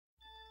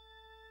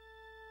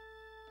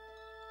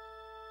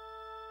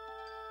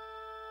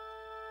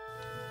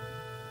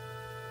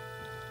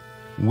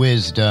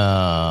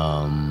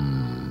Wisdom,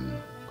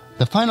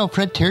 the final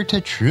frontier to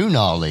true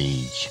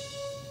knowledge.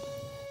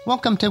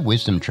 Welcome to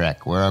Wisdom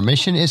Trek, where our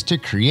mission is to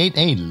create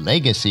a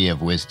legacy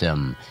of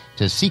wisdom,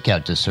 to seek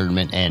out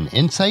discernment and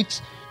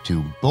insights,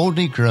 to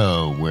boldly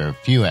grow where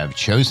few have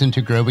chosen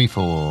to grow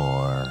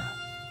before.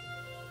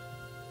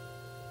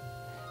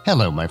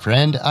 Hello, my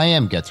friend. I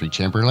am Guthrie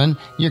Chamberlain,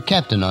 your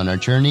captain on our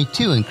journey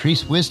to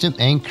increase wisdom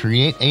and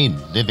create a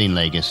living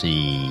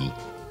legacy.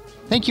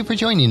 Thank you for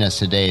joining us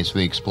today as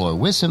we explore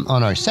wisdom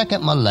on our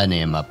second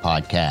millennium of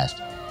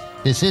podcast.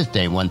 This is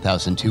day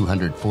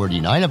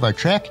 1249 of our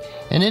trek,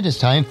 and it is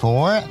time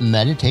for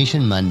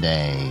Meditation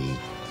Monday.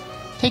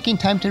 Taking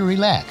time to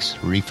relax,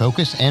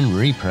 refocus, and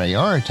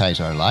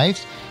reprioritize our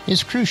lives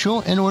is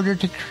crucial in order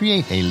to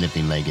create a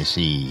living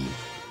legacy.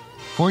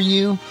 For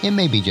you, it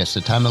may be just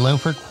a time alone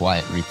for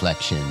quiet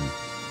reflection.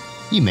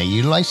 You may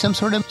utilize some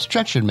sort of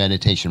structured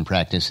meditation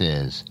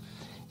practices.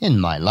 In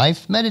my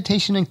life,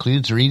 meditation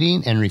includes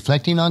reading and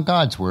reflecting on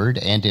God's Word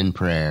and in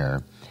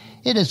prayer.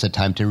 It is a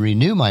time to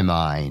renew my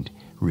mind,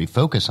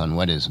 refocus on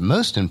what is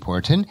most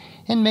important,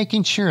 and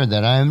making sure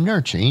that I am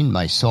nurturing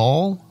my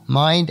soul,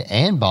 mind,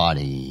 and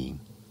body.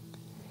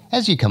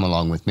 As you come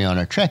along with me on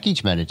our trek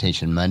each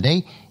Meditation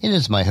Monday, it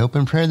is my hope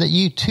and prayer that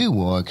you too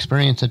will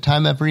experience a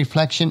time of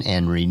reflection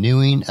and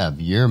renewing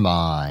of your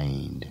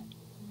mind.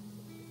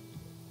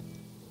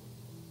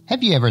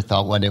 Have you ever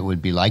thought what it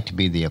would be like to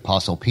be the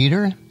Apostle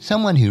Peter,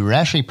 someone who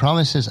rashly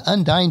promises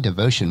undying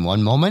devotion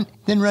one moment,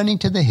 then running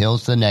to the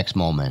hills the next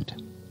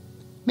moment?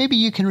 Maybe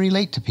you can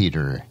relate to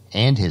Peter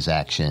and his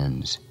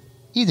actions.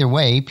 Either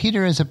way,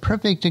 Peter is a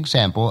perfect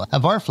example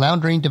of our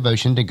floundering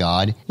devotion to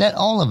God that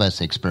all of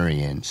us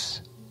experience.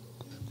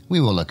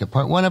 We will look at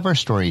part 1 of our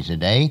story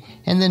today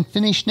and then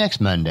finish next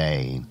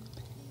Monday.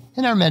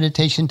 In our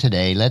meditation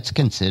today, let's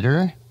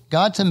consider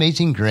God's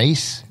Amazing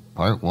Grace,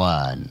 part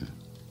 1.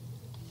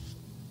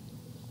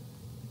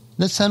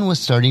 The sun was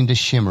starting to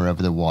shimmer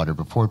over the water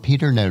before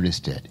Peter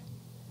noticed it,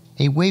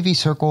 a wavy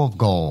circle of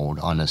gold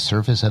on the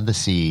surface of the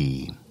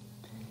sea.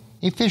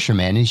 A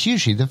fisherman is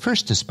usually the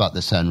first to spot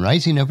the sun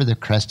rising over the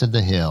crest of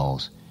the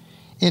hills.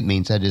 It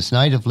means that his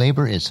night of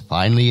labor is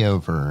finally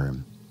over.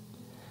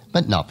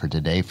 But not for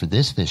today for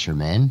this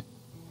fisherman.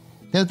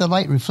 Though the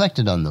light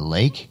reflected on the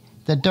lake,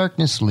 the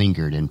darkness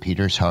lingered in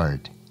Peter's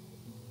heart.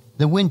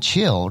 The wind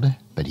chilled,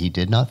 but he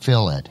did not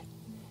feel it.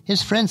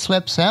 His friend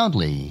slept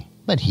soundly,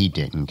 but he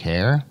didn't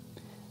care.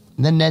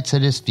 The nets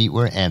at his feet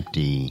were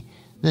empty.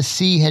 The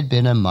sea had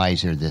been a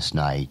miser this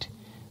night,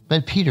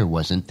 but Peter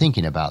wasn't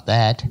thinking about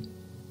that.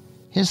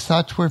 His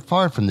thoughts were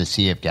far from the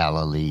Sea of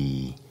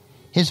Galilee.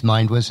 His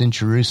mind was in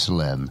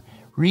Jerusalem,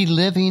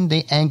 reliving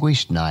the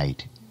anguished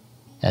night.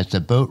 As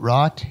the boat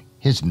rocked,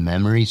 his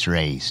memories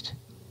raced.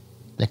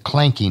 The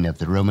clanking of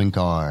the Roman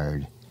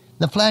guard,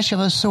 the flash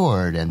of a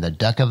sword and the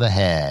duck of a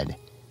head,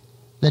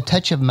 the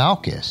touch of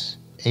Malchus,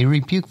 a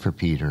rebuke for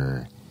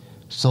Peter,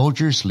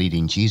 soldiers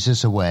leading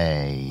Jesus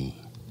away.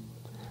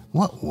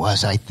 "What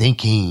was I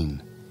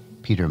thinking?"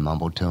 Peter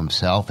mumbled to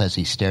himself as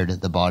he stared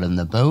at the bottom of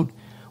the boat.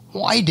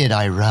 "Why did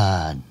I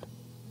run?"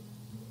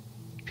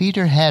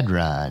 Peter had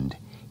run.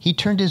 He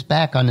turned his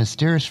back on his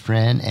dearest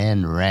friend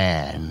and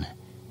ran.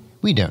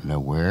 We don't know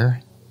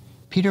where.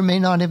 Peter may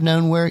not have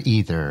known where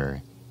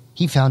either.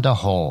 He found a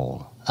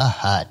hole, a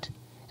hut,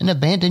 an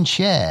abandoned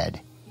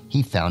shed.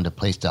 He found a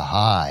place to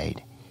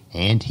hide,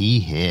 and he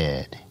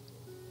hid.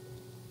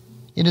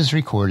 It is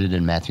recorded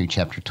in Matthew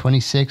chapter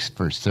 26,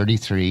 verse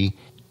 33,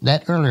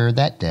 that earlier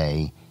that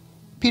day,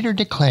 Peter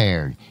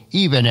declared,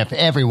 "Even if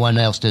everyone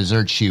else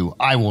deserts you,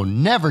 I will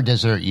never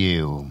desert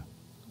you."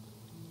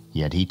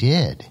 Yet he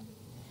did.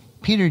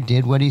 Peter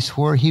did what he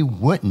swore he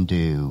wouldn't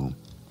do.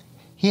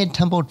 He had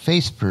tumbled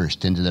face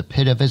first into the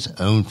pit of his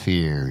own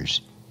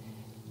fears.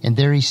 And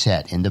there he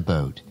sat in the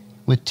boat,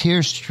 with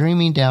tears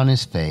streaming down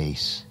his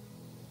face.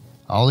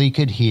 All he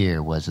could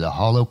hear was the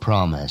hollow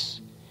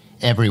promise,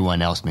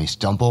 "Everyone else may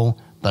stumble,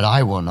 but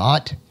I will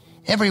not.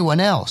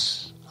 Everyone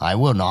else, I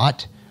will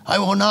not. I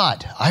will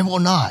not. I will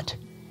not."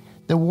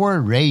 The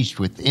war raged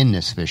within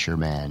this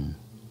fisherman.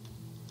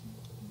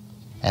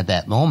 At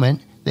that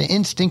moment, the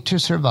instinct to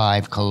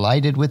survive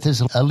collided with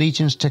his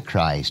allegiance to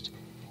Christ,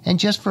 and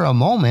just for a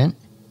moment,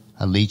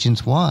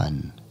 allegiance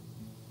won.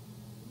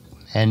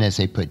 And as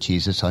they put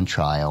Jesus on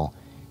trial,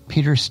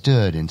 Peter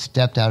stood and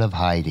stepped out of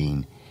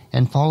hiding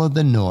and followed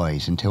the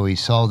noise until he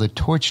saw the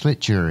torchlit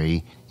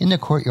jury in the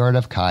courtyard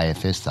of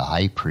Caiaphas, the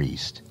high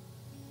priest.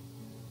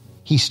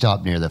 He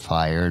stopped near the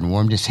fire and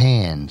warmed his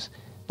hands.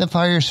 The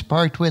fire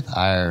sparked with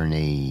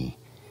irony.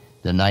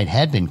 The night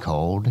had been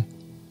cold.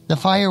 The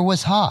fire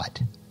was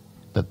hot.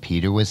 But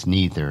Peter was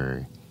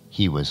neither.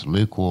 He was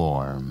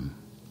lukewarm.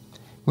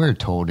 We're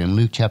told in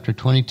Luke chapter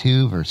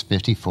 22, verse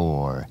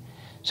 54,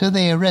 "So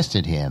they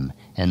arrested him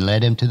and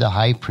led him to the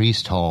high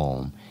priest's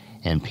home,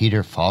 and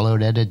Peter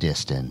followed at a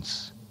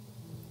distance."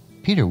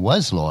 Peter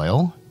was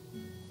loyal.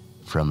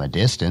 From a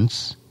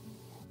distance.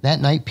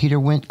 That night Peter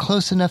went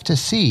close enough to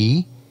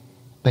see,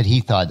 but he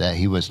thought that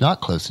he was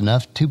not close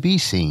enough to be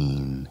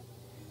seen.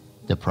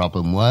 The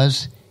problem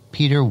was,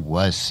 Peter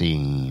was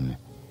seen.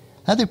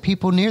 Other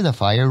people near the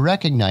fire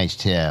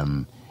recognized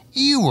him.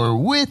 "You were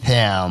with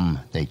him,"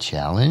 they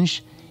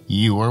challenged.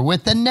 "You were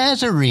with the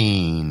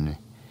Nazarene."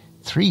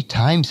 3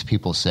 times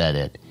people said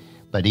it,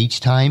 but each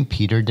time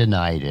Peter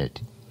denied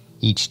it.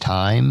 Each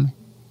time,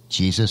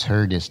 Jesus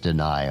heard his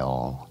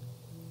denial.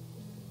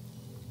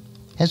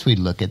 As we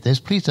look at this,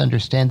 please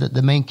understand that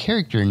the main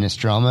character in this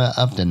drama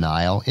of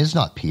denial is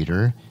not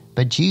Peter,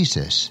 but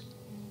Jesus.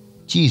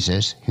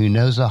 Jesus, who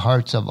knows the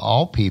hearts of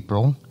all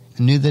people,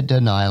 knew the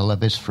denial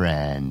of his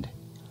friend.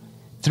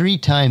 3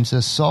 times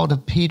the salt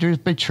of Peter's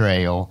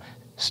betrayal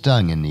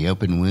stung in the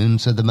open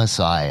wounds of the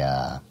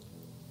Messiah.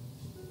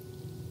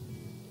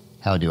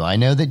 How do I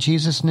know that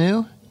Jesus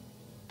knew?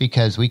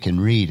 Because we can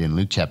read in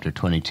Luke chapter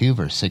 22,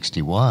 verse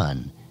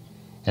 61.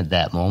 At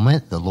that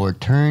moment, the Lord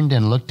turned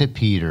and looked at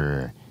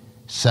Peter.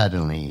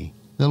 Suddenly,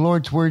 the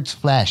Lord's words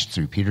flashed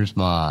through Peter's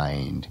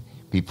mind.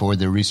 "Before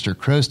the rooster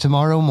crows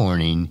tomorrow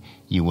morning,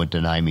 you will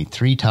deny me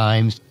 3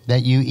 times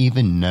that you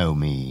even know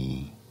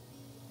me."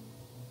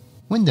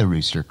 When the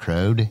rooster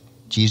crowed,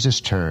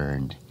 Jesus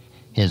turned.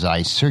 His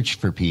eyes searched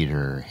for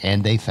Peter,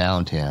 and they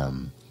found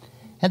him.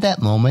 At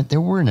that moment, there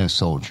were no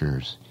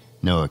soldiers,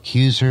 no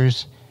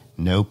accusers,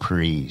 no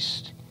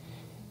priest.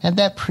 At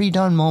that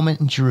pre-dawn moment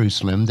in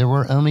Jerusalem, there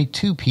were only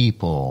 2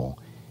 people,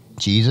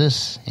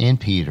 Jesus and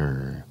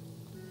Peter.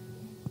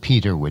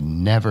 Peter would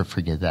never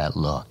forget that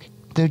look.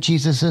 Though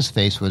Jesus'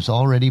 face was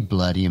already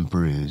bloody and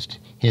bruised,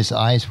 his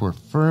eyes were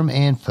firm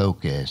and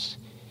focused.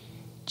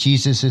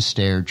 Jesus'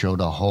 stare drilled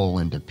a hole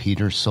into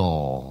Peter's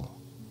soul.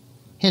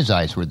 His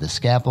eyes were the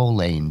scalpel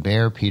laying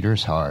bare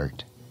Peter's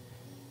heart.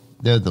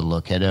 Though the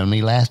look had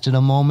only lasted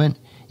a moment,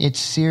 it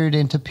seared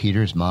into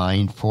Peter's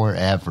mind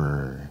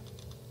forever.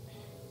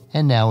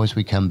 And now as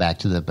we come back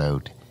to the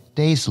boat,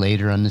 days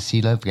later on the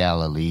Sea of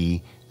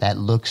Galilee, that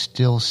look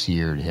still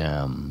seared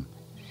him.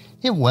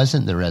 It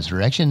wasn't the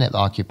resurrection that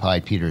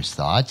occupied Peter's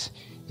thoughts.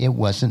 It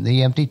wasn't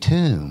the empty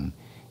tomb.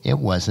 It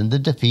wasn't the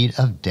defeat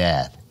of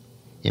death.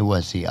 It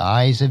was the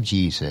eyes of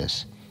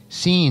Jesus,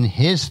 seeing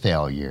his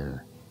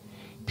failure.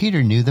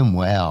 Peter knew them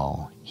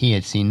well. He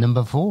had seen them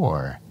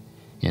before.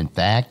 In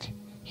fact,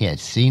 he had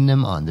seen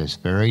them on this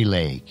very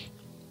lake.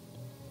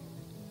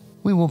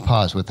 We will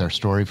pause with our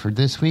story for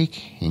this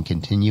week and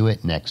continue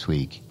it next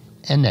week.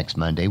 And next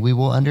Monday, we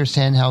will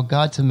understand how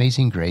God's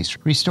amazing grace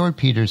restored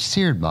Peter's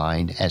seared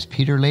mind, as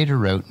Peter later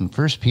wrote in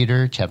 1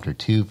 Peter chapter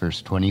 2,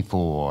 verse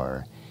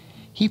 24.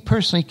 He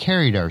personally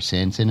carried our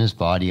sins in his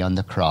body on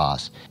the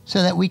cross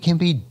so that we can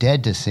be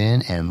dead to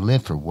sin and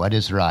live for what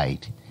is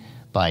right.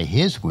 By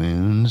his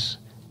wounds,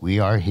 we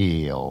are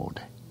healed.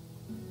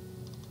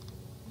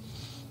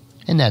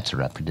 And that's a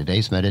wrap for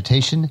today's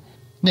meditation.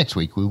 Next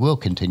week, we will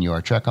continue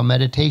our trek on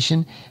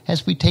meditation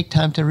as we take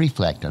time to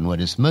reflect on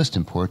what is most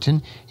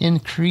important in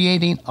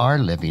creating our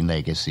living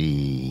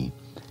legacy.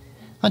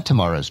 On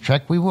tomorrow's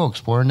trek, we will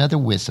explore another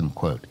wisdom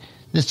quote.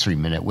 This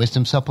 3-minute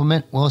wisdom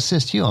supplement will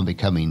assist you on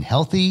becoming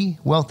healthy,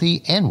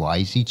 wealthy, and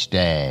wise each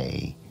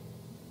day.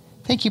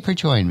 Thank you for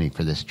joining me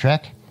for this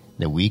trek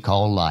that we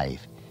call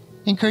life.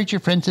 Encourage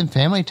your friends and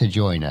family to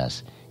join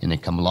us, and then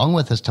come along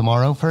with us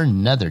tomorrow for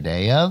another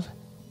day of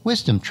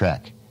Wisdom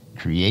Trek.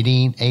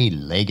 Creating a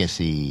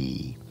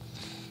legacy.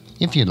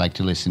 If you'd like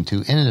to listen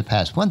to any of the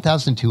past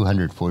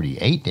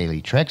 1,248 daily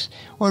treks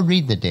or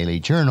read the daily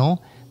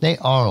journal, they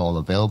are all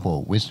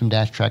available at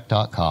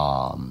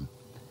wisdom-trek.com.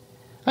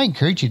 I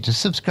encourage you to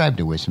subscribe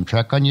to Wisdom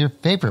Trek on your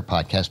favorite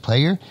podcast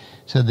player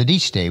so that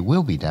each day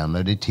will be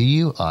downloaded to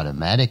you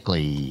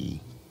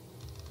automatically.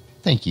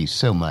 Thank you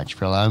so much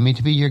for allowing me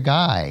to be your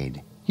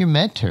guide, your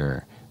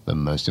mentor, but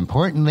most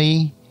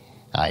importantly,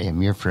 I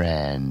am your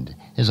friend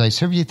as I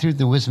serve you through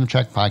the Wisdom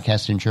Trek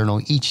podcast and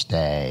journal each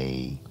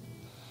day.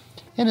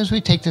 And as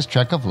we take this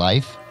trek of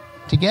life,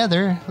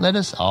 together, let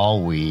us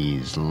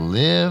always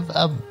live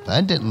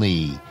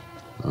abundantly,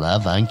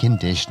 love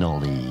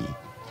unconditionally,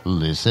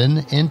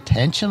 listen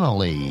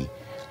intentionally,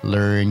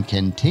 learn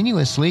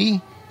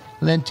continuously,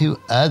 lend to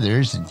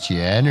others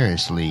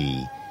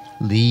generously,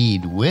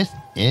 lead with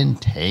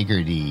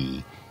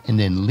integrity, and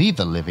then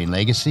leave a living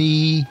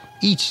legacy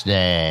each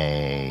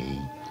day.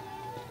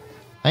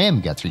 I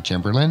am Guthrie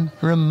Chamberlain,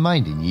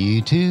 reminding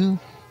you to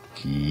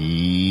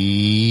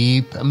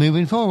keep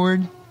moving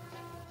forward,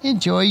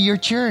 enjoy your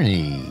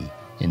journey,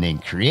 and then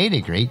create a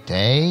great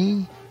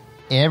day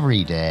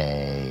every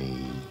day.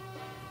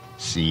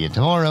 See you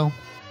tomorrow.